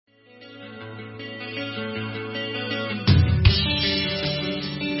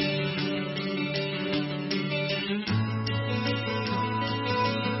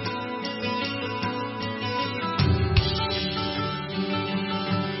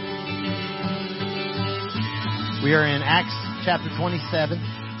We are in Acts chapter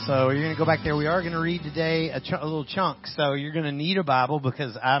 27. So you're going to go back there. We are going to read today a little chunk. So you're going to need a Bible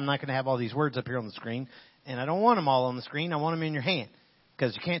because I'm not going to have all these words up here on the screen. And I don't want them all on the screen. I want them in your hand.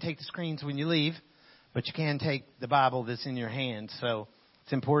 Because you can't take the screens when you leave, but you can take the Bible that's in your hand. So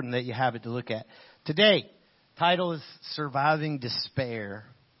it's important that you have it to look at. Today, title is Surviving Despair.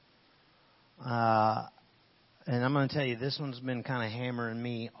 And I'm going to tell you, this one's been kind of hammering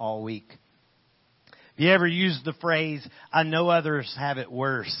me all week. Have you ever used the phrase, I know others have it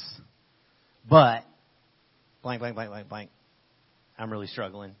worse, but blank, blank, blank, blank, blank. I'm really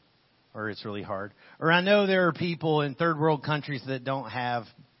struggling, or it's really hard. Or I know there are people in third world countries that don't have,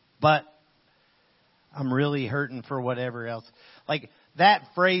 but I'm really hurting for whatever else. Like, that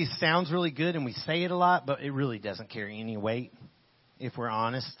phrase sounds really good and we say it a lot, but it really doesn't carry any weight, if we're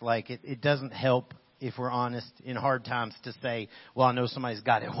honest. Like, it doesn't help, if we're honest, in hard times to say, well, I know somebody's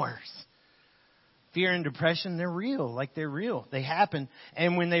got it worse. Fear and depression, they're real. Like, they're real. They happen.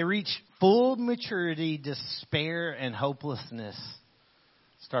 And when they reach full maturity, despair and hopelessness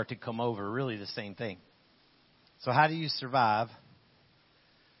start to come over. Really the same thing. So how do you survive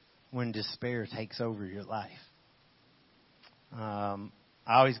when despair takes over your life? I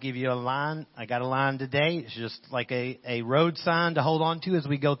always give you a line. I got a line today. It's just like a road sign to hold on to as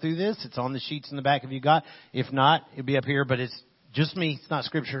we go through this. It's on the sheets in the back if you got. If not, it'll be up here, but it's just me. It's not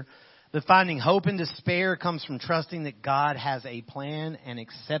scripture. The finding hope in despair comes from trusting that God has a plan and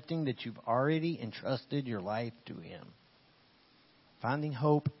accepting that you've already entrusted your life to Him. Finding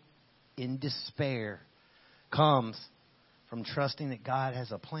hope in despair comes from trusting that God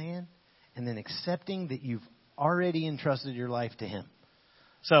has a plan and then accepting that you've already entrusted your life to Him.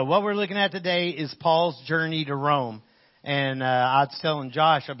 So what we're looking at today is Paul's journey to Rome. And I was telling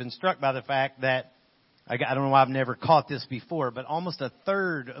Josh, I've been struck by the fact that I don't know why I've never caught this before, but almost a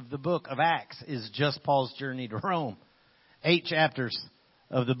third of the book of Acts is just Paul's journey to Rome. 8 chapters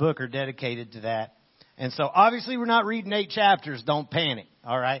of the book are dedicated to that. And so obviously we're not reading 8 chapters. Don't panic.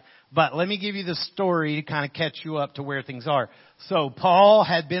 All right. But let me give you the story to kind of catch you up to where things are. So Paul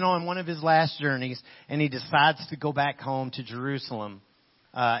had been on one of his last journeys and he decides to go back home to Jerusalem.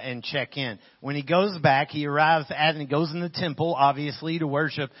 And check in. When he goes back, he arrives and he goes in the temple, obviously, to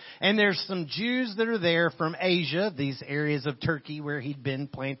worship. And there's some Jews that are there from Asia, these areas of Turkey where he'd been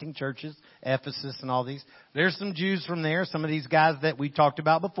planting churches, Ephesus and all these. There's some Jews from there, some of these guys that we talked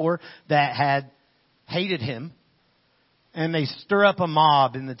about before that had hated him. And they stir up a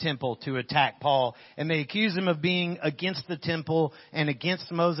mob in the temple to attack Paul. And they accuse him of being against the temple and against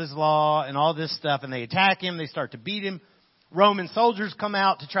Moses' law and all this stuff. And they attack him. They start to beat him. Roman soldiers come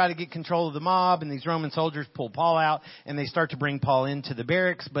out to try to get control of the mob, and these Roman soldiers pull Paul out, and they start to bring Paul into the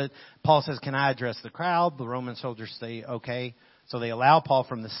barracks, but Paul says, can I address the crowd? The Roman soldiers say, okay. So they allow Paul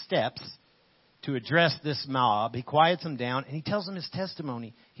from the steps to address this mob. He quiets them down, and he tells them his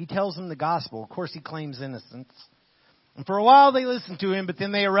testimony. He tells them the gospel. Of course, he claims innocence. And for a while, they listen to him, but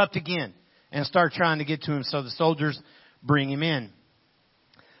then they erupt again and start trying to get to him, so the soldiers bring him in.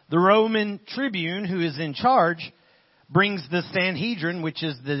 The Roman tribune, who is in charge, brings the Sanhedrin, which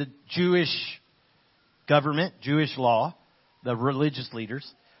is the Jewish government, Jewish law, the religious leaders,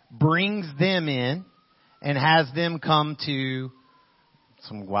 brings them in and has them come to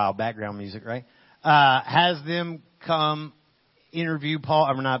some wild background music, right? Has them come interview Paul,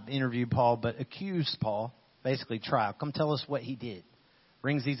 or not interview Paul, but accuse Paul, basically trial. Come tell us what he did.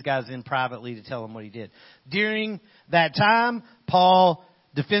 Brings these guys in privately to tell them what he did. During that time, Paul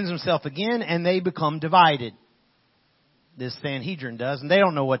defends himself again and they become divided. This Sanhedrin does, and they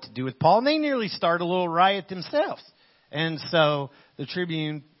don't know what to do with Paul, and they nearly start a little riot themselves. And so the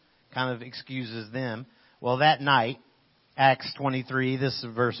tribune kind of excuses them. Well, that night, Acts 23, this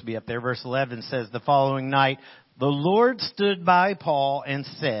verse will be up there, verse 11 says, the following night, the Lord stood by Paul and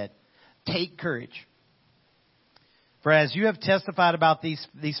said, take courage. For as you have testified about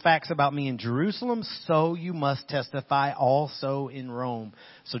these facts about me in Jerusalem, so you must testify also in Rome.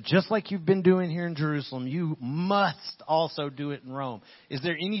 So just like you've been doing here in Jerusalem, you must also do it in Rome. Is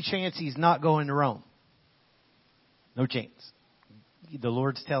there any chance he's not going to Rome? No chance. The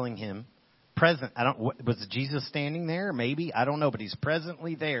Lord's telling him, present. Was Jesus standing there? Maybe. I don't know. But he's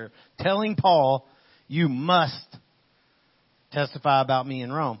presently there telling Paul, you must testify about me in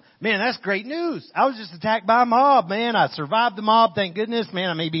Rome. Man, that's great news. I was just attacked by a mob, man. I survived the mob, thank goodness. Man,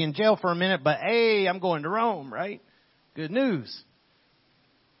 I may be in jail for a minute, but hey, I'm going to Rome, right? Good news.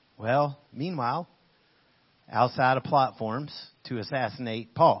 Well, meanwhile, outside of plot forms to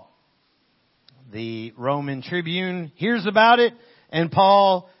assassinate Paul, the Roman tribune hears about it, and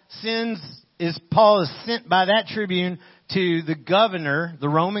Paul sends is Paul is sent by that tribune to the governor, the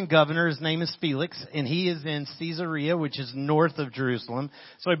Roman governor. His name is Felix, and he is in Caesarea, which is north of Jerusalem.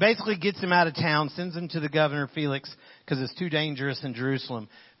 So he basically gets him out of town, sends him to the governor Felix because it's too dangerous in Jerusalem.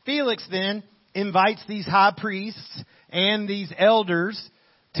 Felix then invites these high priests and these elders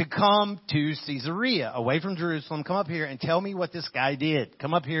to come to Caesarea, away from Jerusalem. Come up here and tell me what this guy did.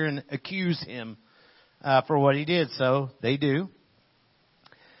 Come up here and accuse him for what he did. So they do.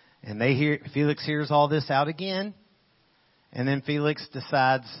 And Felix hears all this out again. And then Felix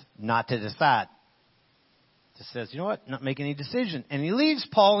decides not to decide. Just says, you know what? Not making any decision. And he leaves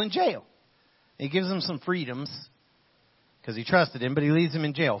Paul in jail. He gives him some freedoms because he trusted him, but he leaves him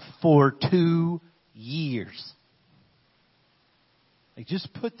in jail for 2 years. Like,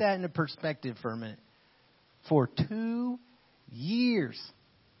 just put that into perspective for a minute. For 2 years.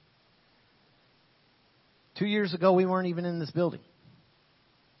 2 years ago, we weren't even in this building.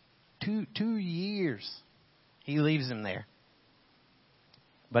 2 years. He leaves him there.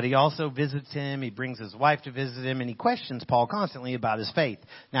 But he also visits him. He brings his wife to visit him, and he questions Paul constantly about his faith.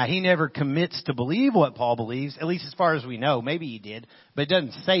 Now, he never commits to believe what Paul believes, at least as far as we know. Maybe he did, but it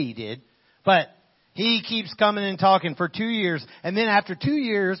doesn't say he did. But he keeps coming and talking for 2 years. And then after 2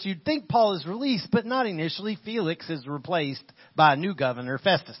 years, you'd think Paul is released, but not initially. Felix is replaced by a new governor,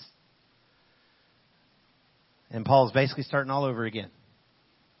 Festus. And Paul's basically starting all over again.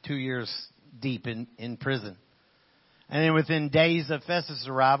 2 years deep in prison. And then within days of Festus'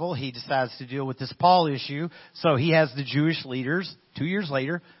 arrival, he decides to deal with this Paul issue. So he has the Jewish leaders, 2 years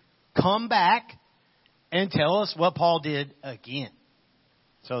later, come back and tell us what Paul did again.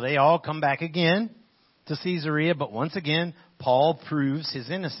 So they all come back again to Caesarea, but once again, Paul proves his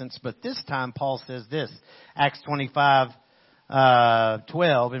innocence. But this time, Paul says this, Acts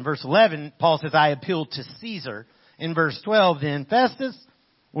 25:12. In verse 11, Paul says, I appeal to Caesar. In verse 12, then Festus,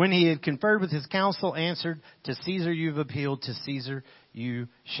 when he had conferred with his council, answered, to Caesar you've appealed, to Caesar you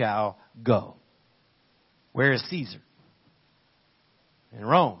shall go. Where is Caesar? In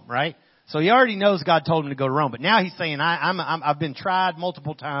Rome, right? So he already knows God told him to go to Rome. But now he's saying, I've been tried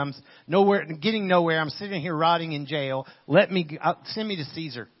multiple times, getting nowhere. I'm sitting here rotting in jail. Send me to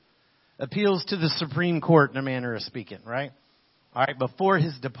Caesar. Appeals to the Supreme Court in a manner of speaking, right? All right, before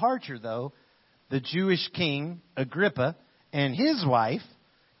his departure, though, the Jewish king, Agrippa, and his wife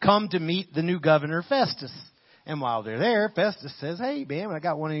come to meet the new governor, Festus. And while they're there, Festus says, hey, man, I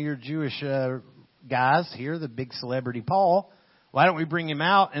got one of your Jewish guys here, the big celebrity Paul. Why don't we bring him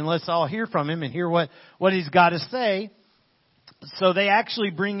out and let's all hear from him and hear what he's got to say. So they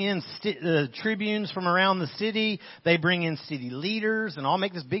actually bring in tribunes from around the city. They bring in city leaders and all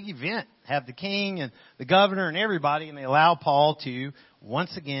make this big event. Have the king and the governor and everybody. And they allow Paul to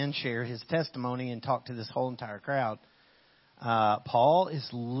once again share his testimony and talk to this whole entire crowd. Paul is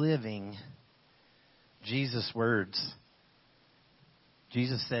living Jesus' words.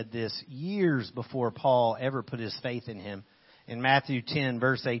 Jesus said this years before Paul ever put his faith in him. In Matthew 10,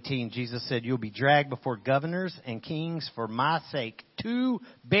 verse 18, Jesus said, you'll be dragged before governors and kings for my sake to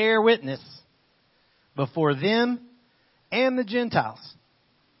bear witness before them and the Gentiles.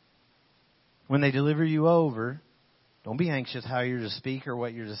 When they deliver you over, don't be anxious how you're to speak or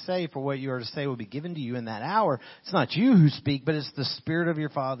what you're to say, for what you are to say will be given to you in that hour. It's not you who speak, but it's the Spirit of your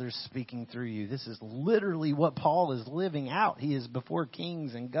Father speaking through you. This is literally what Paul is living out. He is before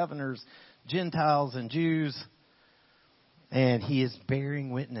kings and governors, Gentiles and Jews, and he is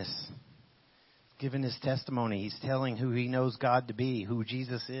bearing witness, giving his testimony. He's telling who he knows God to be, who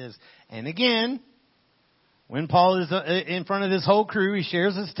Jesus is. And again, when Paul is in front of this whole crew, he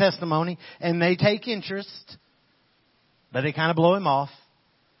shares his testimony, and they take interest. But they kind of blow him off.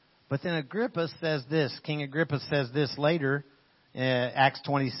 But then Agrippa says this. King Agrippa says this later, Acts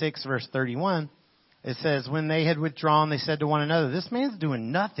 26, verse 31. It says, when they had withdrawn, they said to one another, this man's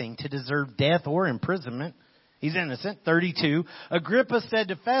doing nothing to deserve death or imprisonment. He's innocent. 32. Agrippa said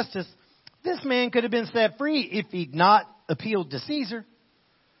to Festus, this man could have been set free if he'd not appealed to Caesar.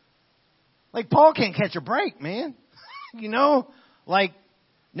 Like, Paul can't catch a break, man. You know, like,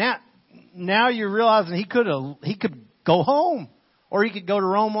 now you're realizing he could go home, or he could go to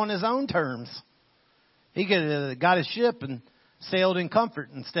Rome on his own terms. He could have got his ship and sailed in comfort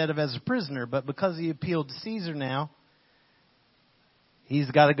instead of as a prisoner. But because he appealed to Caesar now, he's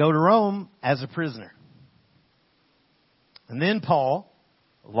got to go to Rome as a prisoner. And then Paul,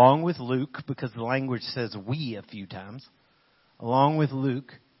 along with Luke, because the language says we a few times, along with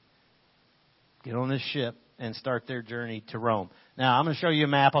Luke, get on this ship and start their journey to Rome. Now, I'm going to show you a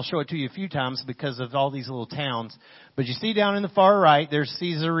map. I'll show it to you a few times because of all these little towns. But you see down in the far right, there's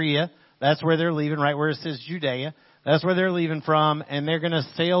Caesarea. That's where they're leaving, right where it says Judea. That's where they're leaving from. And they're going to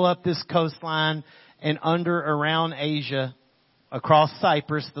sail up this coastline and around Asia, across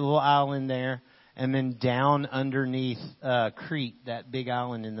Cyprus, the little island there, and then down underneath Crete, that big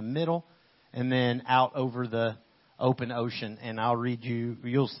island in the middle, and then out over the open ocean. And I'll read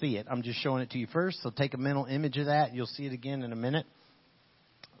you'll see it. I'm just showing it to you first, so take a mental image of that. You'll see it again in a minute.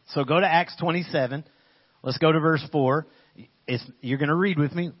 So go to Acts 27. Let's go to verse 4. You're going to read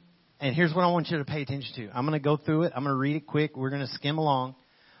with me. And here's what I want you to pay attention to. I'm going to go through it. I'm going to read it quick. We're going to skim along.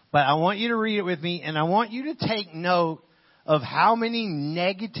 But I want you to read it with me, and I want you to take note of how many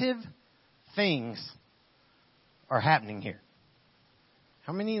negative things are happening here.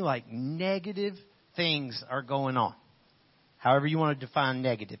 How many, negative things are going on? However you want to define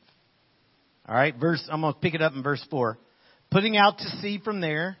negative. All right, I'm going to pick it up in verse 4. Putting out to sea from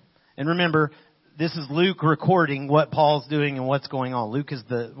there. And remember, this is Luke recording what Paul's doing and what's going on. Luke is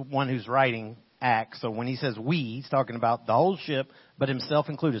the one who's writing Acts. So when he says we, he's talking about the whole ship, but himself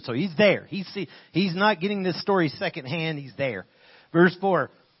included. So he's there. He's not getting this story secondhand. He's there. Verse 4.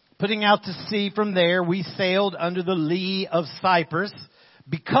 Putting out to sea from there, we sailed under the lee of Cyprus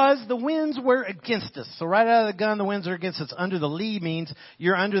because the winds were against us. So right out of the gun, the winds are against us. Under the lee means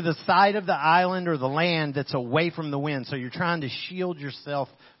you're under the side of the island or the land that's away from the wind. So you're trying to shield yourself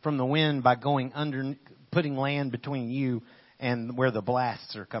from the wind by going under, putting land between you and where the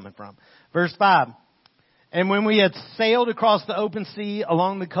blasts are coming from. Verse 5. And when we had sailed across the open sea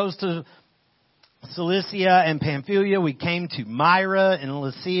along the coast of Cilicia and Pamphylia, we came to Myra and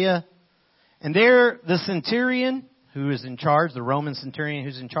Lycia. And there the centurion, who is in charge, the Roman centurion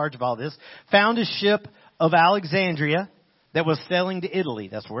who's in charge of all this, found a ship of Alexandria that was sailing to Italy.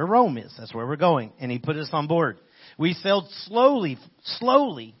 That's where Rome is. That's where we're going. And he put us on board. We sailed slowly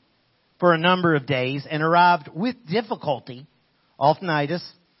for a number of days and arrived with difficulty off Cnidus.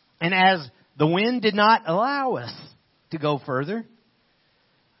 And as the wind did not allow us to go further,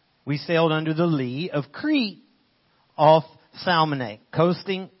 we sailed under the lee of Crete off Salmone,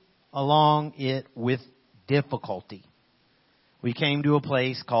 coasting along it with difficulty. We came to a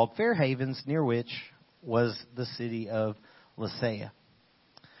place called Fair Havens, near which was the city of Lasea.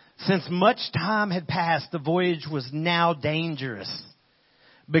 Since much time had passed, the voyage was now dangerous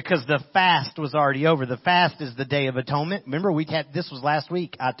because the fast was already over. The fast is the Day of Atonement. Remember, this was last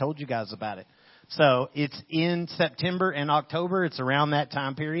week. I told you guys about it. So it's in September and October. It's around that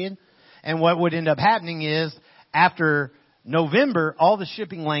time period. And what would end up happening is after November, all the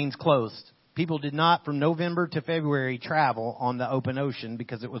shipping lanes closed. People did not, from November to February, travel on the open ocean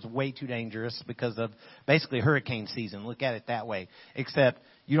because it was way too dangerous because of basically hurricane season. Look at it that way. Except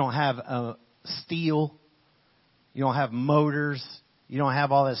you don't have steel. You don't have motors. You don't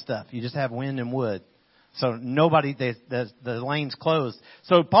have all that stuff. You just have wind and wood. So the lane's closed.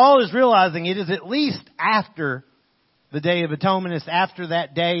 So Paul is realizing it is at least after the Day of Atonement. It's after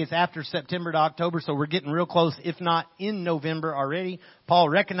that day. It's after September to October. So we're getting real close, if not in November already. Paul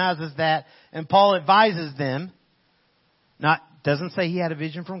recognizes that. And Paul advises them. Doesn't say he had a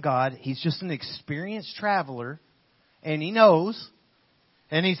vision from God. He's just an experienced traveler. And he knows.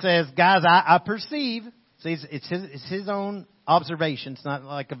 And he says, guys, I perceive. See, it's his own observation. It's not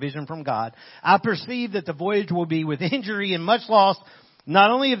like a vision from God. I perceive that the voyage will be with injury and much loss, not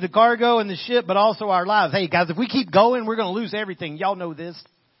only of the cargo and the ship, but also our lives. Hey, guys, if we keep going, we're going to lose everything. Y'all know this.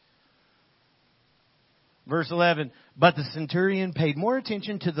 Verse 11, but the centurion paid more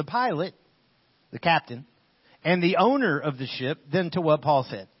attention to the pilot, the captain, and the owner of the ship than to what Paul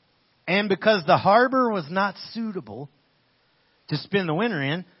said. And because the harbor was not suitable to spend the winter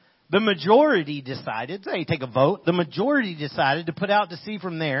in, the majority decided, take a vote, the majority decided to put out to sea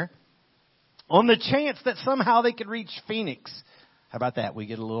from there on the chance that somehow they could reach Phoenix. How about that? We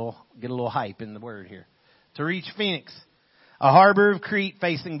get a little hype in the word here. To reach Phoenix, a harbor of Crete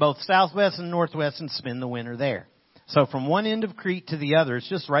facing both southwest and northwest, and spend the winter there. So from one end of Crete to the other, it's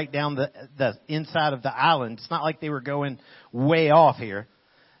just right down the inside of the island. It's not like they were going way off here.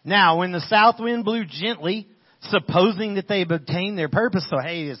 Now, when the south wind blew gently, supposing that they've obtained their purpose, so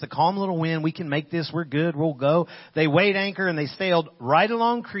hey, it's a calm little wind, we can make this, we're good, we'll go. They weighed anchor and they sailed right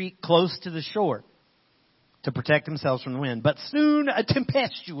along Crete close to the shore to protect themselves from the wind. But soon a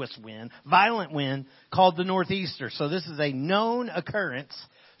tempestuous wind, violent wind, called the northeaster. So this is a known occurrence,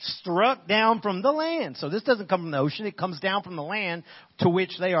 struck down from the land. So this doesn't come from the ocean, it comes down from the land to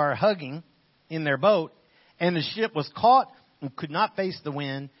which they are hugging in their boat. And the ship was caught and could not face the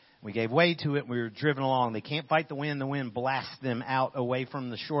wind. We gave way to it. We were driven along. They can't fight the wind. The wind blasts them out away from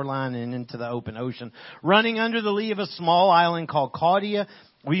the shoreline and into the open ocean. Running under the lee of a small island called Claudia,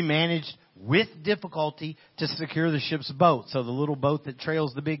 we managed with difficulty to secure the ship's boat. So the little boat that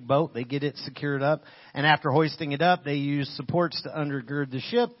trails the big boat, they get it secured up. And after hoisting it up, they use supports to undergird the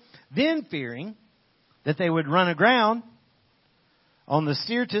ship. Then fearing that they would run aground on the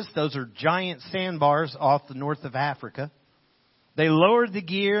Syrtis, those are giant sandbars off the north of Africa, they lowered the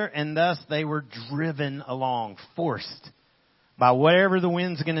gear, and thus they were driven along, forced by wherever the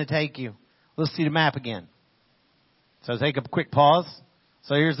wind's going to take you. Let's see the map again. So take a quick pause.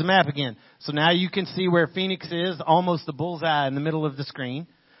 So here's the map again. So now you can see where Phoenix is, almost the bullseye in the middle of the screen.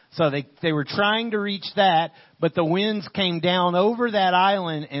 So they were trying to reach that, but the winds came down over that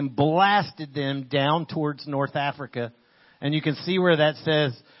island and blasted them down towards North Africa. And you can see where that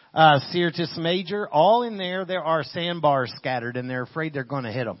says Syrtis Major. All in there are sandbars scattered, and they're afraid they're going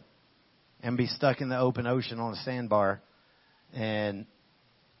to hit them and be stuck in the open ocean on a sandbar and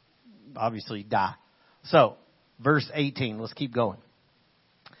obviously die. So, verse 18, let's keep going.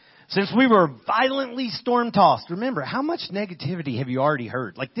 Since we were violently storm-tossed, remember, how much negativity have you already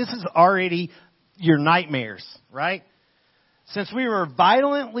heard? Like, this is already your nightmares, right? Since we were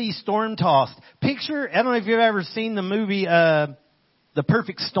violently storm-tossed, picture, I don't know if you've ever seen the movie The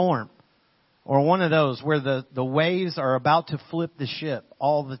Perfect Storm, or one of those where the waves are about to flip the ship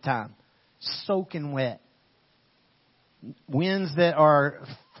all the time, soaking wet. Winds that are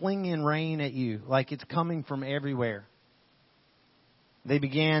flinging rain at you like it's coming from everywhere. They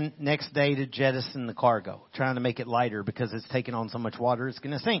began next day to jettison the cargo, trying to make it lighter because it's taking on so much water it's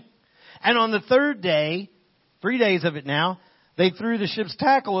going to sink. And on the third day, 3 days of it now, they threw the ship's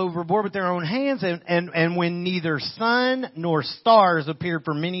tackle overboard with their own hands, and when neither sun nor stars appeared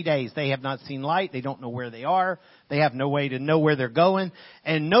for many days, they have not seen light, they don't know where they are, they have no way to know where they're going,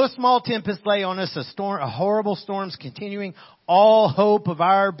 and no small tempest lay on us, a horrible storm's continuing. All hope of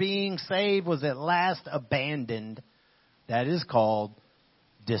our being saved was at last abandoned. That is called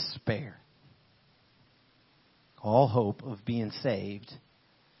despair. All hope of being saved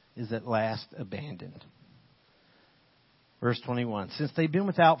is at last abandoned. Verse 21, since they've been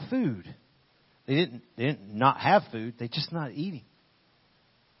without food, they didn't not have food, they just not eating.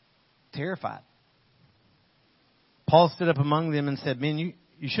 Terrified. Paul stood up among them and said, men,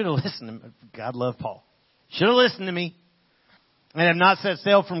 you should have listened to me. God loved Paul. Should have listened to me. And have not set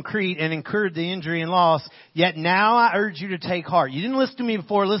sail from Crete and incurred the injury and loss. Yet now I urge you to take heart. You didn't listen to me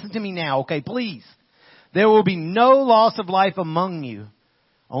before. Listen to me now. Okay, please. There will be no loss of life among you.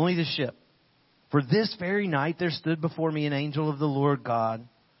 Only the ship. For this very night there stood before me an angel of the Lord God,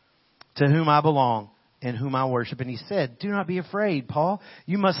 to whom I belong and whom I worship. And he said, do not be afraid, Paul.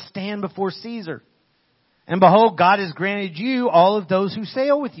 You must stand before Caesar. And behold, God has granted you all of those who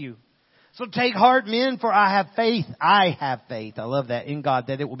sail with you. So take heart, men, for I have faith. I have faith. I love that in God,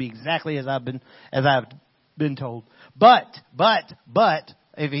 that it will be exactly as I've been told. But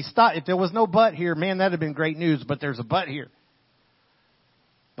if there was no but here, man, that'd have been great news. But there's a but here.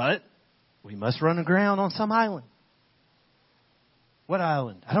 But we must run aground on some island. What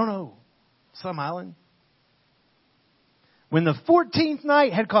island? I don't know. Some island. When the 14th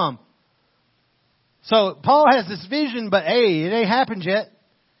night had come. So Paul has this vision, but hey, it ain't happened yet.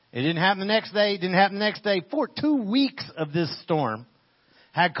 It didn't happen the next day. It didn't happen the next day. 2 weeks of this storm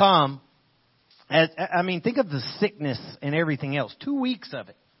had come. Think of the sickness and everything else. 2 weeks of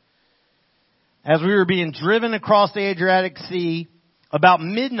it. As we were being driven across the Adriatic Sea, about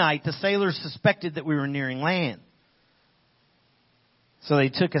midnight, the sailors suspected that we were nearing land. So they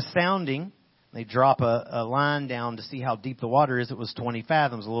took a sounding. They drop a line down to see how deep the water is. It was 20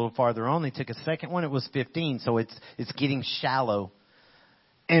 fathoms. A little farther on, they took a second one. It was 15. So it's getting shallow.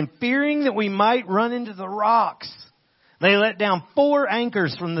 And fearing that we might run into the rocks, they let down 4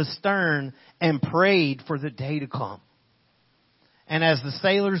 anchors from the stern and prayed for the day to come. And as the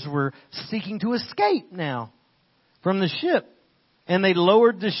sailors were seeking to escape now from the ship, and they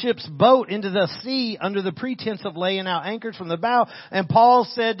lowered the ship's boat into the sea under the pretense of laying out anchors from the bow. And Paul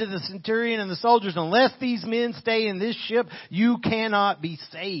said to the centurion and the soldiers, unless these men stay in this ship, you cannot be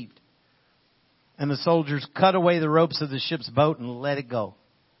saved. And the soldiers cut away the ropes of the ship's boat and let it go.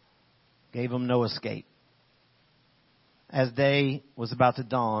 Gave them no escape. As day was about to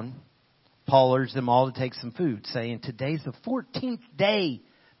dawn, Paul urged them all to take some food, saying, today's the 14th day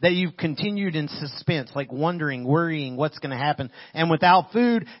that you've continued in suspense, like wondering, worrying what's going to happen, and without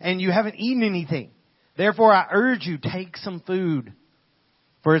food, and you haven't eaten anything. Therefore, I urge you, take some food,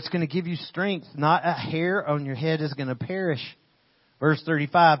 for it's going to give you strength. Not a hair on your head is going to perish. Verse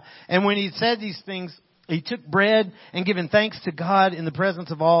 35, and when he said these things, he took bread and giving thanks to God in the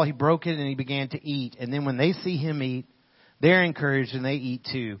presence of all, he broke it and he began to eat. And then when they see him eat, They're encouraged and they eat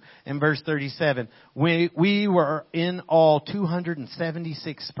too. In verse 37, we were in all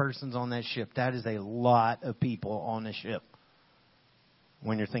 276 persons on that ship. That is a lot of people on a ship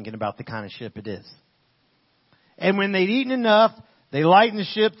when you're thinking about the kind of ship it is. And when they'd eaten enough, they lighten the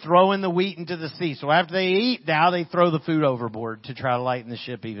ship, throw in the wheat into the sea. So after they eat, now they throw the food overboard to try to lighten the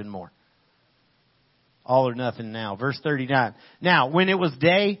ship even more. All or nothing now. Verse 39. Now, when it was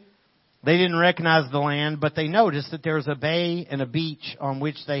day, they didn't recognize the land, but they noticed that there was a bay and a beach on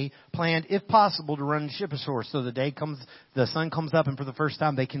which they planned, if possible, to run the ship ashore. So the sun comes up, and for the first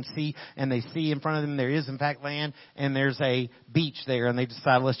time they can see, and they see in front of them there is in fact land, and there's a beach there, and they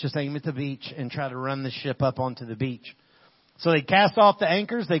decide, let's just aim at the beach and try to run the ship up onto the beach. So they cast off the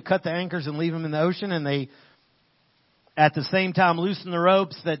anchors, they cut the anchors and leave them in the ocean, and they at the same time loosen the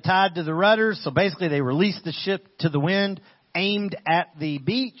ropes that tied to the rudders. So basically they released the ship to the wind, aimed at the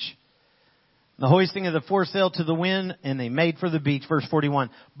beach. The hoisting of the foresail to the wind, and they made for the beach. Verse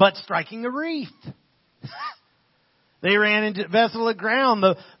 41. But striking a reef, they ran into the vessel aground.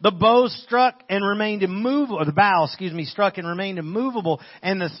 The bow struck and remained immovable, or the bow, struck and remained immovable,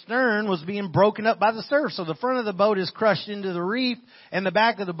 and the stern was being broken up by the surf. So the front of the boat is crushed into the reef, and the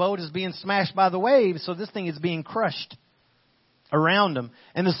back of the boat is being smashed by the waves. So this thing is being crushed around them.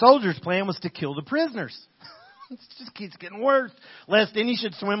 And the soldiers' plan was to kill the prisoners. It just keeps getting worse, lest any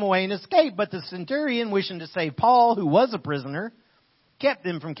should swim away and escape. But the centurion, wishing to save Paul, who was a prisoner, kept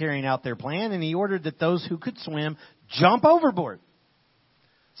them from carrying out their plan, and he ordered that those who could swim jump overboard.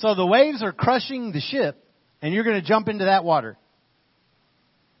 So the waves are crushing the ship, and you're going to jump into that water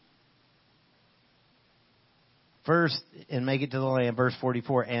first and make it to the land. Verse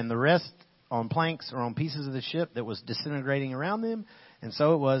 44, and the rest on planks or on pieces of the ship that was disintegrating around them. And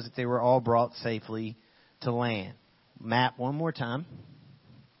so it was that they were all brought safely to land. Map one more time.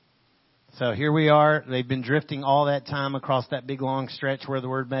 So here we are. They've been drifting all that time across that big long stretch where the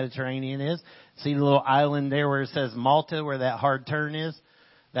word Mediterranean is. See the little island there where it says Malta, where that hard turn is?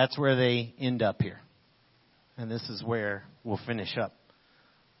 That's where they end up here. And this is where we'll finish up.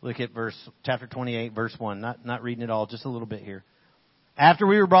 Look at chapter 28, verse 1. Not reading it all, just a little bit here. After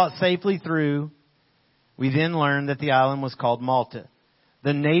we were brought safely through, we then learned that the island was called Malta.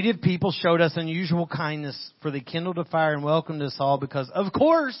 The native people showed us unusual kindness, for they kindled a fire and welcomed us all because, of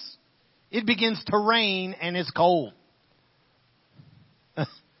course, it begins to rain and it's cold.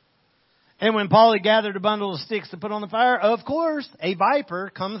 And when Paul had gathered a bundle of sticks to put on the fire, of course, a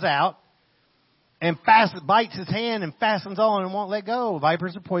viper comes out and bites his hand and fastens on and won't let go.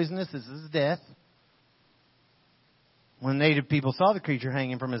 Vipers are poisonous. This is death. When native people saw the creature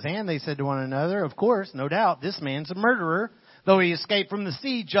hanging from his hand, they said to one another, of course, no doubt, this man's a murderer. Though he escaped from the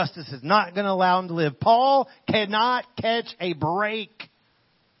sea, justice is not going to allow him to live. Paul cannot catch a break.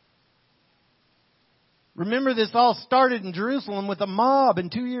 Remember, this all started in Jerusalem with a mob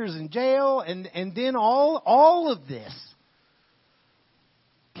and 2 years in jail, and then all of this.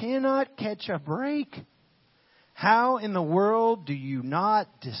 Cannot catch a break. How in the world do you not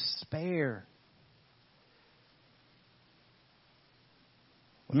despair?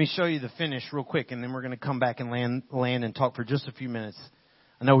 Let me show you the finish real quick, and then we're going to come back and land and talk for just a few minutes.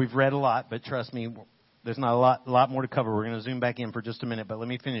 I know we've read a lot, but trust me, there's not a lot more to cover. We're going to zoom back in for just a minute, but let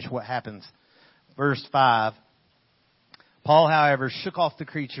me finish what happens. Verse 5. Paul, however, shook off the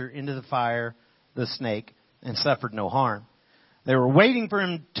creature into the fire, the snake, and suffered no harm. They were waiting for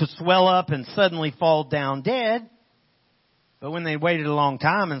him to swell up and suddenly fall down dead. But when they waited a long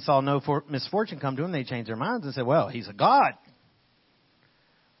time and saw no misfortune come to him, they changed their minds and said, well, he's a god.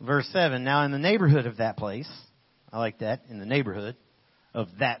 Verse 7, now in the neighborhood of that place, I like that, in the neighborhood of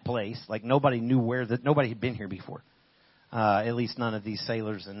that place, like nobody knew nobody had been here before. At least none of these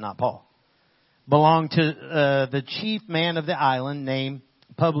sailors and not Paul. Belonged to the chief man of the island named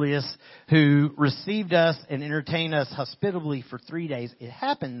Publius, who received us and entertained us hospitably for 3 days. It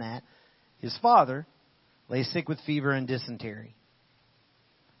happened that his father lay sick with fever and dysentery.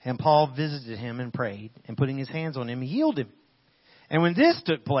 And Paul visited him and prayed, and putting his hands on him, he healed him. And when this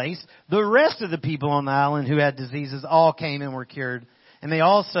took place, the rest of the people on the island who had diseases all came and were cured. And they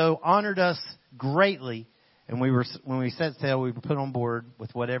also honored us greatly. And when we set sail, we were put on board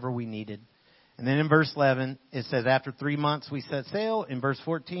with whatever we needed. And then in verse 11, it says, after 3 months we set sail. In verse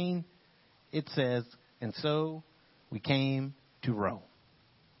 14, it says, and so we came to Rome.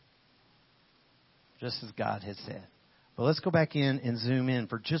 Just as God had said. But let's go back in and zoom in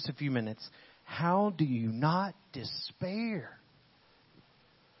for just a few minutes. How do you not despair?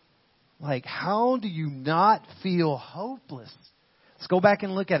 Like, how do you not feel hopeless? Let's go back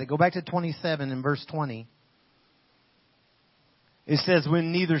and look at it. Go back to 27 and verse 20. It says,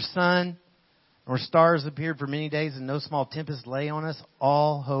 when neither sun Nor stars appeared for many days, and no small tempest lay on us.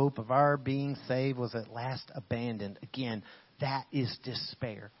 All hope of our being saved was at last abandoned. Again, that is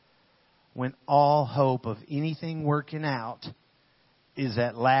despair. When all hope of anything working out is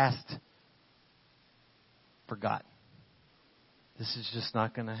at last forgotten. This is just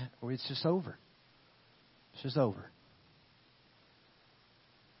not going to, it's just over. It's just over.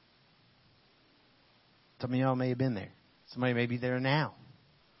 Some of y'all may have been there. Somebody may be there now.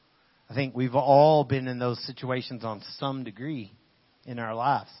 I think we've all been in those situations on some degree in our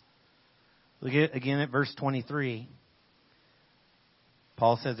lives. Look again at verse 23.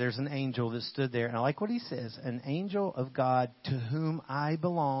 Paul says there's an angel that stood there. And I like what he says. An angel of God to whom I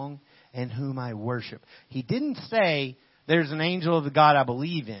belong and whom I worship. He didn't say there's an angel of the God I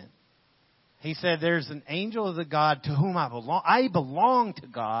believe in. He said there's an angel of the God to whom I belong. I belong to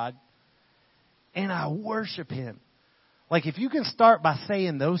God and I worship Him. Like if you can start by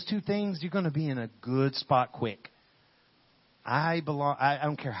saying those two things, you're going to be in a good spot quick. I belong. I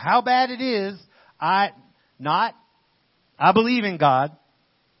don't care how bad it is. I believe in God.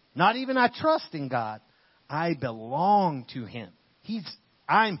 Not even I trust in God. I belong to Him.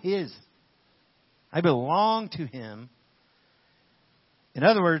 I'm His. I belong to Him. In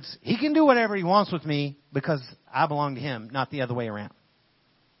other words, He can do whatever He wants with me because I belong to Him, not the other way around.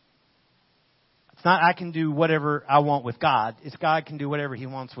 It's not I can do whatever I want with God. It's God can do whatever He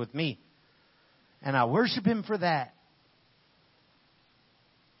wants with me. And I worship Him for that.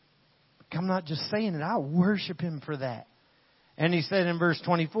 I'm not just saying it. I worship Him for that. And he said in verse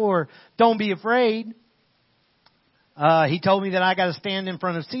 24, don't be afraid. He told me that I got to stand in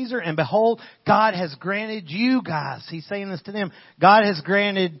front of Caesar. And behold, God has granted you guys. He's saying this to them. God has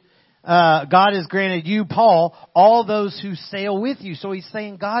granted you, Paul, all those who sail with you. So he's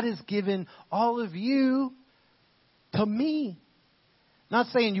saying God has given all of you to me. Not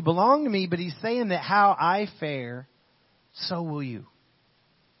saying you belong to me, but he's saying that how I fare, so will you.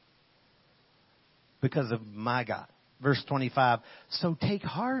 Because of my God. Verse 25. So take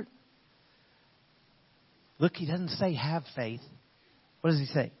heart. Look, he doesn't say have faith. What does he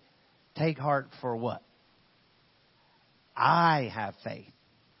say? Take heart for what? I have faith.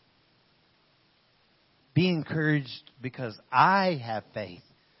 Be encouraged because I have faith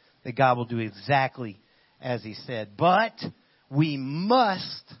that God will do exactly as He said. But we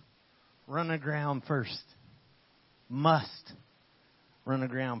must run aground first. Must run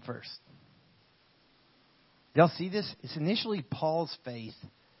aground first. Y'all see this? It's initially Paul's faith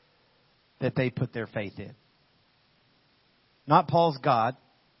that they put their faith in. Not Paul's God.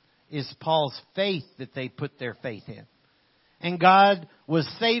 It's Paul's faith that they put their faith in. And God was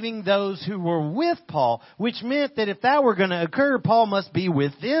saving those who were with Paul, which meant that if that were going to occur, Paul must be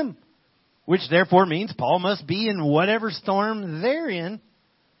with them. Which therefore means Paul must be in whatever storm they're in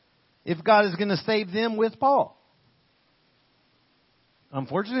if God is going to save them with Paul.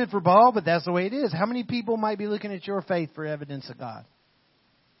 Unfortunate for Paul, but that's the way it is. How many people might be looking at your faith for evidence of God?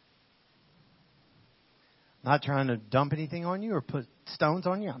 Not trying to dump anything on you or put stones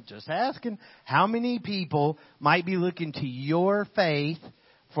on you. I'm just asking how many people might be looking to your faith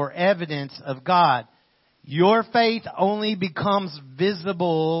for evidence of God. Your faith only becomes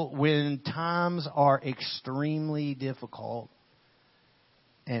visible when times are extremely difficult.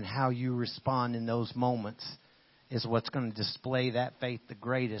 And how you respond in those moments is what's going to display that faith the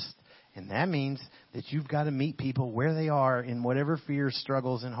greatest. And that means that you've got to meet people where they are in whatever fears,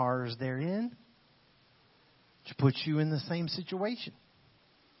 struggles, and horrors they're in. Which puts you in the same situation.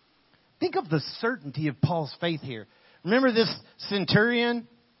 Think of the certainty of Paul's faith here. Remember, this centurion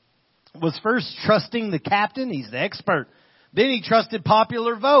was first trusting the captain. He's the expert. Then he trusted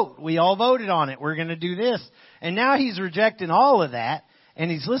popular vote. We all voted on it. We're going to do this. And now he's rejecting all of that. And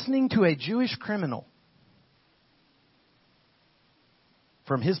he's listening to a Jewish criminal.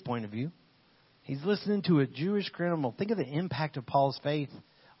 From his point of view. He's listening to a Jewish criminal. Think of the impact of Paul's faith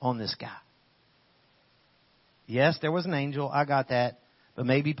on this guy. Yes, there was an angel. I got that. But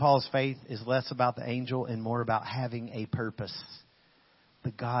maybe Paul's faith is less about the angel and more about having a purpose.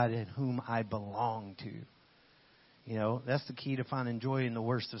 The God in whom I belong to. You know, that's the key to finding joy in the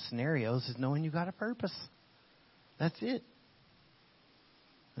worst of scenarios is knowing you got a purpose. That's it.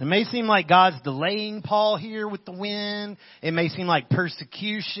 It may seem like God's delaying Paul here with the wind. It may seem like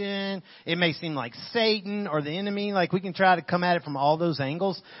persecution. It may seem like Satan or the enemy. Like we can try to come at it from all those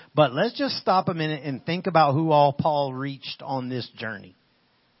angles. But let's just stop a minute and think about who all Paul reached on this journey.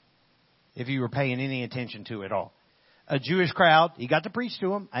 If you were paying any attention to it all. A Jewish crowd. He got to preach to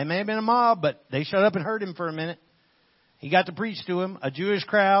them. It may have been a mob, but they showed up and heard him for a minute. He got to preach to him. A Jewish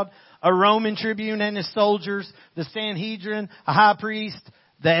crowd. A Roman tribune and his soldiers. The Sanhedrin. A high priest.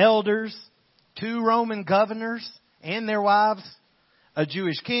 The elders, 2 Roman governors and their wives, a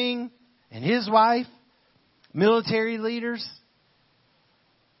Jewish king and his wife, military leaders,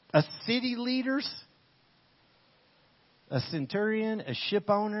 a city leaders, a centurion, a ship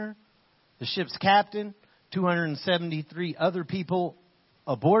owner, the ship's captain, 273 other people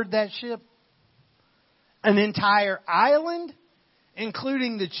aboard that ship, an entire island,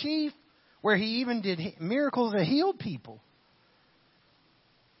 including the chief, where he even did miracles that healed people.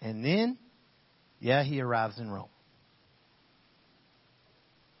 And then, he arrives in Rome.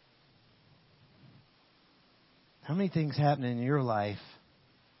 How many things happen in your life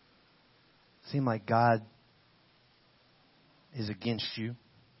seem like God is against you?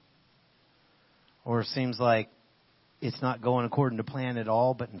 Or it seems like it's not going according to plan at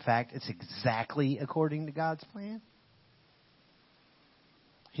all, but in fact, it's exactly according to God's plan?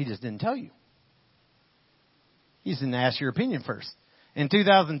 He just didn't tell you. He just didn't ask your opinion first. In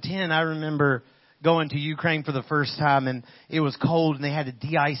 2010, I remember going to Ukraine for the first time, and it was cold, and they had to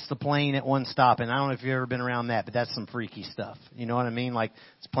de-ice the plane at one stop. And I don't know if you've ever been around that, but that's some freaky stuff. You know what I mean? Like,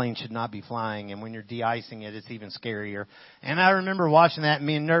 this plane should not be flying, and when you're de-icing it, it's even scarier. And I remember watching that and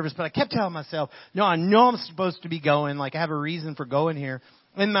being nervous, but I kept telling myself, no, I know I'm supposed to be going. Like, I have a reason for going here.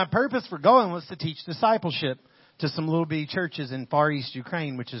 And my purpose for going was to teach discipleship to some little bitty churches in Far East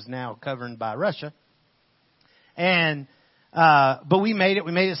Ukraine, which is now governed by Russia. And but we made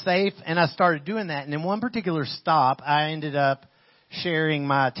it safe, and I started doing that. And in one particular stop, I ended up sharing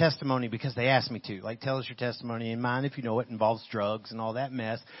my testimony because they asked me to. Like, tell us your testimony, and mine, if you know it, involves drugs and all that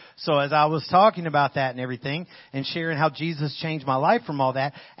mess. So as I was talking about that and everything and sharing how Jesus changed my life from all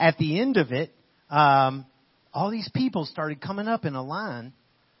that, at the end of it, all these people started coming up in a line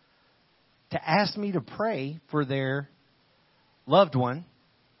to ask me to pray for their loved one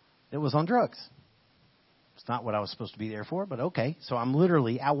that was on drugs. It's not what I was supposed to be there for, but okay. So I'm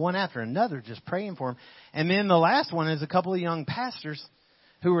literally one after another just praying for them. And then the last one is a couple of young pastors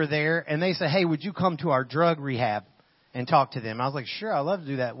who were there, and they said, hey, would you come to our drug rehab and talk to them? I was like, sure, I'd love to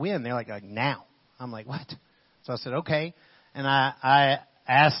do that. When? They're like now. I'm like, what? So I said, okay. And I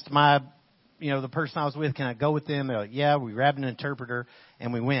asked the person I was with, can I go with them? They're like, yeah. We grabbed an interpreter,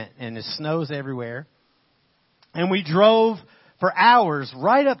 and we went. And it snows everywhere. And we drove for hours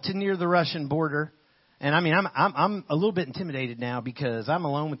right up to near the Russian border. And I mean, I'm a little bit intimidated now because I'm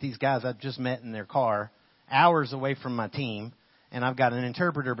alone with these guys I've just met in their car, hours away from my team, and I've got an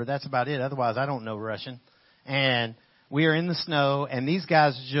interpreter, but that's about it. Otherwise, I don't know Russian. And we are in the snow, and these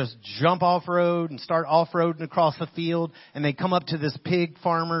guys just jump off-road and start off-roading across the field, and they come up to this pig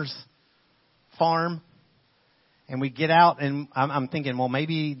farmer's farm, and we get out, and I'm thinking, well,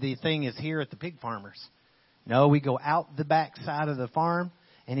 maybe the thing is here at the pig farmer's. No, we go out the back side of the farm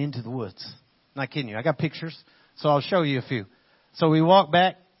and into the woods. Not kidding you. I got pictures, so I'll show you a few. So we walk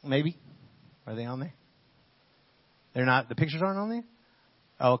back, maybe. Are they on there? They're not. The pictures aren't on there?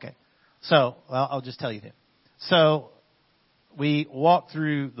 Oh, okay. So, I'll just tell you that. So we walk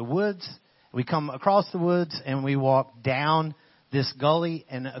through the woods. We come across the woods, and we walk down this gully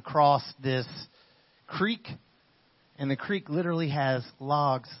and across this creek. And the creek literally has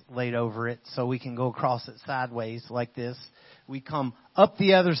logs laid over it, so we can go across it sideways like this. We come up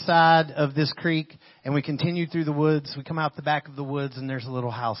the other side of this creek, and we continue through the woods. We come out the back of the woods, and there's a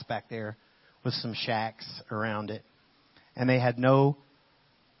little house back there with some shacks around it. And they had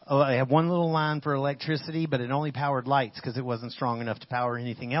they had one little line for electricity, but it only powered lights because it wasn't strong enough to power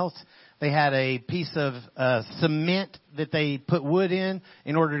anything else. They had a piece of cement that they put wood in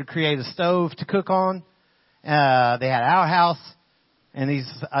order to create a stove to cook on. They had our house, and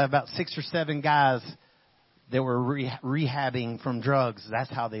these about 6 or 7 guys that were rehabbing from drugs. That's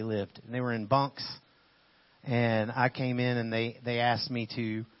how they lived. And they were in bunks. And I came in, and they asked me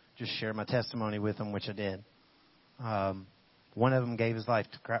to just share my testimony with them, which I did. One of them gave his life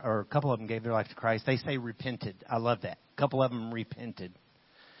to Christ, or a couple of them gave their life to Christ. They say repented. I love that. A couple of them repented.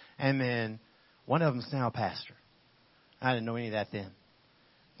 And then one of them's now a pastor. I didn't know any of that then.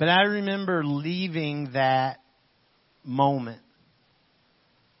 But I remember leaving that moment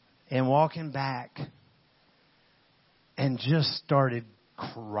and walking back and just started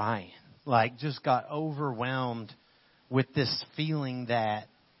crying. Like, just got overwhelmed with this feeling that,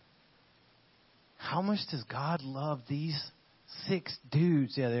 how much does God love these 6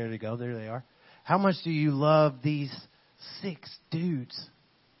 dudes? Yeah, there they go. There they are. How much do you love these 6 dudes?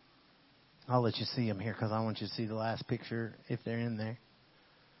 I'll let you see them here because I want you to see the last picture if they're in there.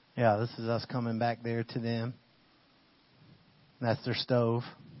 Yeah, this is us coming back there to them. That's their stove.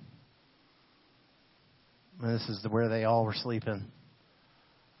 And this is where they all were sleeping.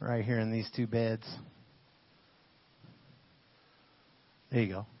 Right here in these 2 beds. There you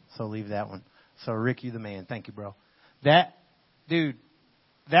go. So leave that one. So, Rick, you the man. Thank you, bro. That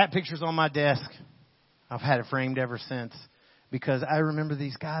picture's on my desk. I've had it framed ever since because I remember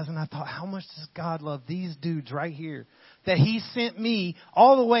these guys and I thought, how much does God love these dudes right here? That He sent me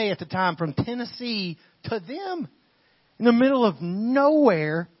all the way at the time from Tennessee to them in the middle of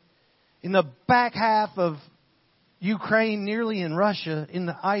nowhere in the back half of Ukraine, nearly in Russia, in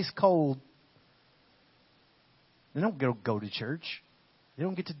the ice cold. They don't go to church. They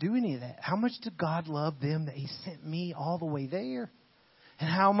don't get to do any of that. How much did God love them that He sent me all the way there? And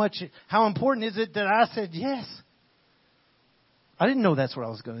how important is it that I said yes? I didn't know that's what I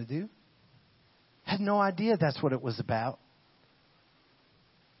was going to do. I had no idea that's what it was about.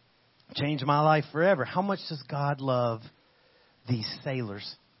 Changed my life forever. How much does God love these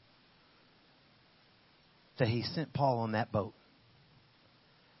sailors that He sent Paul on that boat?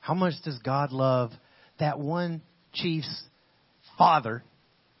 How much does God love that one chief's father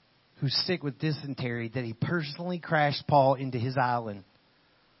who's sick with dysentery that he personally crashed Paul into his island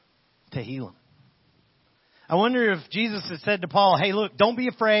to heal him? I wonder if Jesus had said to Paul, hey, look, don't be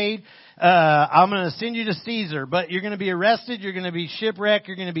afraid. I'm going to send you to Caesar, but you're going to be arrested. You're going to be shipwrecked.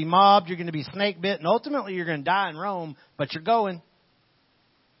 You're going to be mobbed. You're going to be snake bit. And ultimately, you're going to die in Rome, but you're going.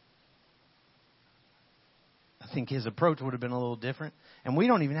 I think his approach would have been a little different. And we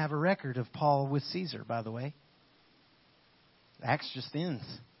don't even have a record of Paul with Caesar, by the way. Acts just ends.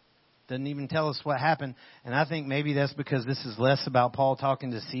 Doesn't even tell us what happened. And I think maybe that's because this is less about Paul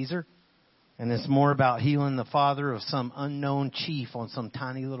talking to Caesar. And it's more about healing the father of some unknown chief on some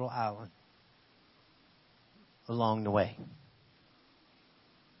tiny little island along the way.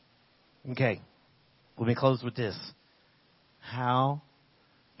 Okay. Let me close with this. How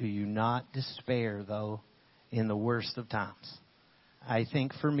do you not despair, though, in the worst of times? I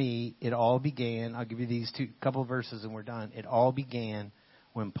think for me, it all began, I'll give you these couple verses and we're done. It all began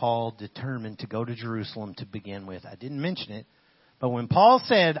when Paul determined to go to Jerusalem to begin with. I didn't mention it, but when Paul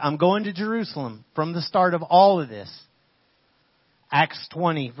said, I'm going to Jerusalem from the start of all of this, Acts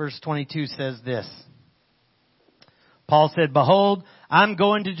 20, verse 22 says this. Paul said, behold, I'm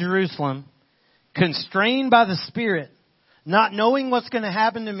going to Jerusalem, constrained by the Spirit, not knowing what's going to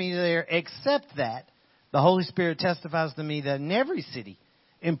happen to me there, except that the Holy Spirit testifies to me that in every city,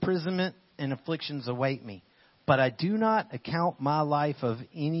 imprisonment and afflictions await me. But I do not account my life of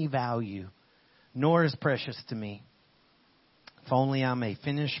any value, nor is precious to me, if only I may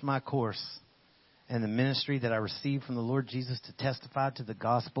finish my course and the ministry that I received from the Lord Jesus to testify to the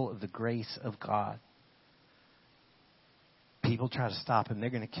gospel of the grace of God. People try to stop him. They're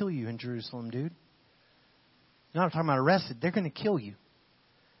going to kill you in Jerusalem, dude. You're not talking about arrested. They're going to kill you.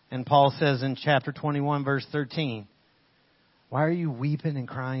 And Paul says in chapter 21, verse 13, why are you weeping and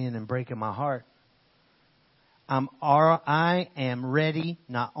crying and breaking my heart? I am ready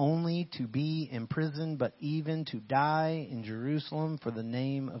not only to be in prison, but even to die in Jerusalem for the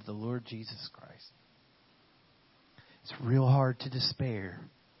name of the Lord Jesus Christ. It's real hard to despair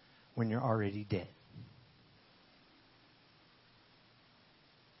when you're already dead.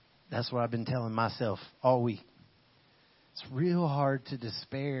 That's what I've been telling myself all week. It's real hard to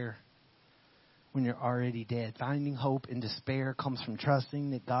despair when you're already dead. Finding hope in despair comes from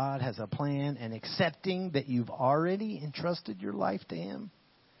trusting that God has a plan and accepting that you've already entrusted your life to Him.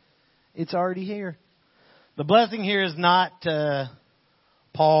 It's already here. The blessing here is not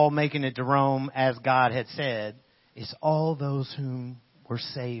Paul making it to Rome as God had said. It's all those whom were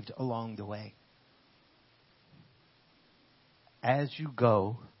saved along the way. As you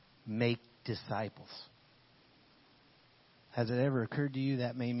go, make disciples. Has it ever occurred to you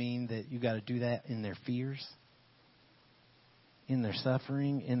that may mean that you got to do that in their fears, in their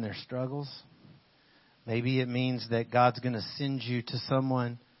suffering, in their struggles? Maybe it means that God's going to send you to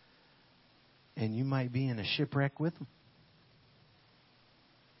someone and you might be in a shipwreck with them.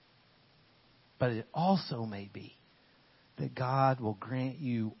 But it also may be that God will grant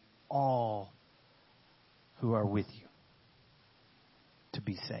you all who are with you to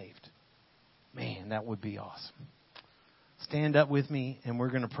be saved. Man, that would be awesome. Stand up with me, and we're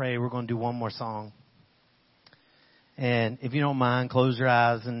going to pray. We're going to do one more song. And if you don't mind, close your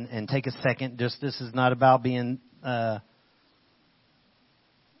eyes and take a second. This is not about being,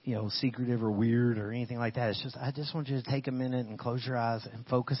 secretive or weird or anything like that. It's just, I just want you to take a minute and close your eyes and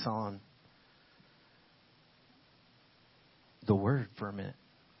focus on the Word for a minute.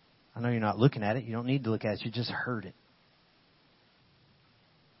 I know you're not looking at it. You don't need to look at it. You just heard it.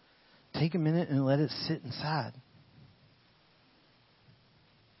 Take a minute and let it sit inside.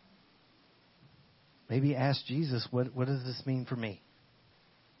 Maybe ask Jesus, what does this mean for me?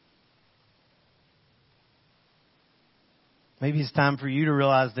 Maybe it's time for you to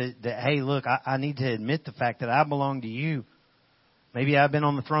realize that hey, look, I need to admit the fact that I belong to you. Maybe I've been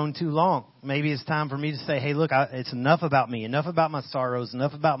on the throne too long. Maybe it's time for me to say, hey, look, it's enough about me, enough about my sorrows,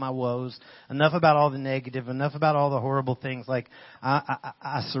 enough about my woes, enough about all the negative, enough about all the horrible things. Like,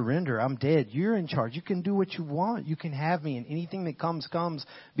 I surrender. I'm dead. You're in charge. You can do what you want. You can have me, and anything that comes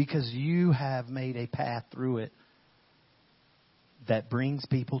because you have made a path through it that brings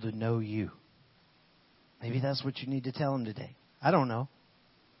people to know you. Maybe that's what you need to tell them today. I don't know.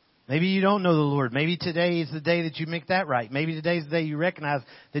 Maybe you don't know the Lord. Maybe today is the day that you make that right. Maybe today is the day you recognize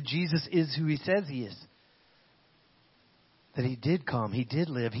that Jesus is who He says He is. That He did come, He did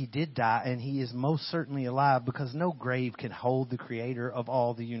live, He did die, and He is most certainly alive because no grave can hold the Creator of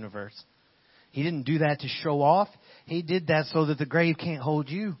all the universe. He didn't do that to show off. He did that so that the grave can't hold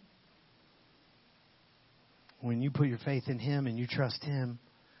you. When you put your faith in Him and you trust Him,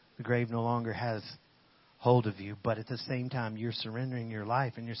 the grave no longer has hold of you, but at the same time you're surrendering your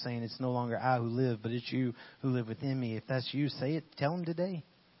life and you're saying it's no longer I who live, but it's you who live within me. If that's you, say it. Tell Him today.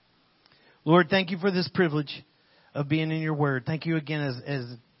 Lord, thank you for this privilege of being in your word. Thank you again, as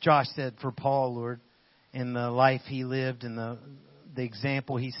Josh said, for Paul, Lord, and the life he lived and the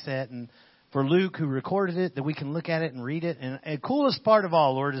example he set, and for Luke who recorded it, that we can look at it and read it. And the coolest part of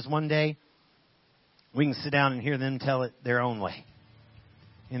all, Lord, is one day we can sit down and hear them tell it their own way,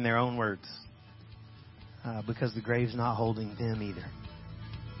 in their own words. Because the grave's not holding them either.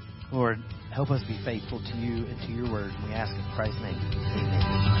 Lord, help us be faithful to you and to your word. And we ask in Christ's name.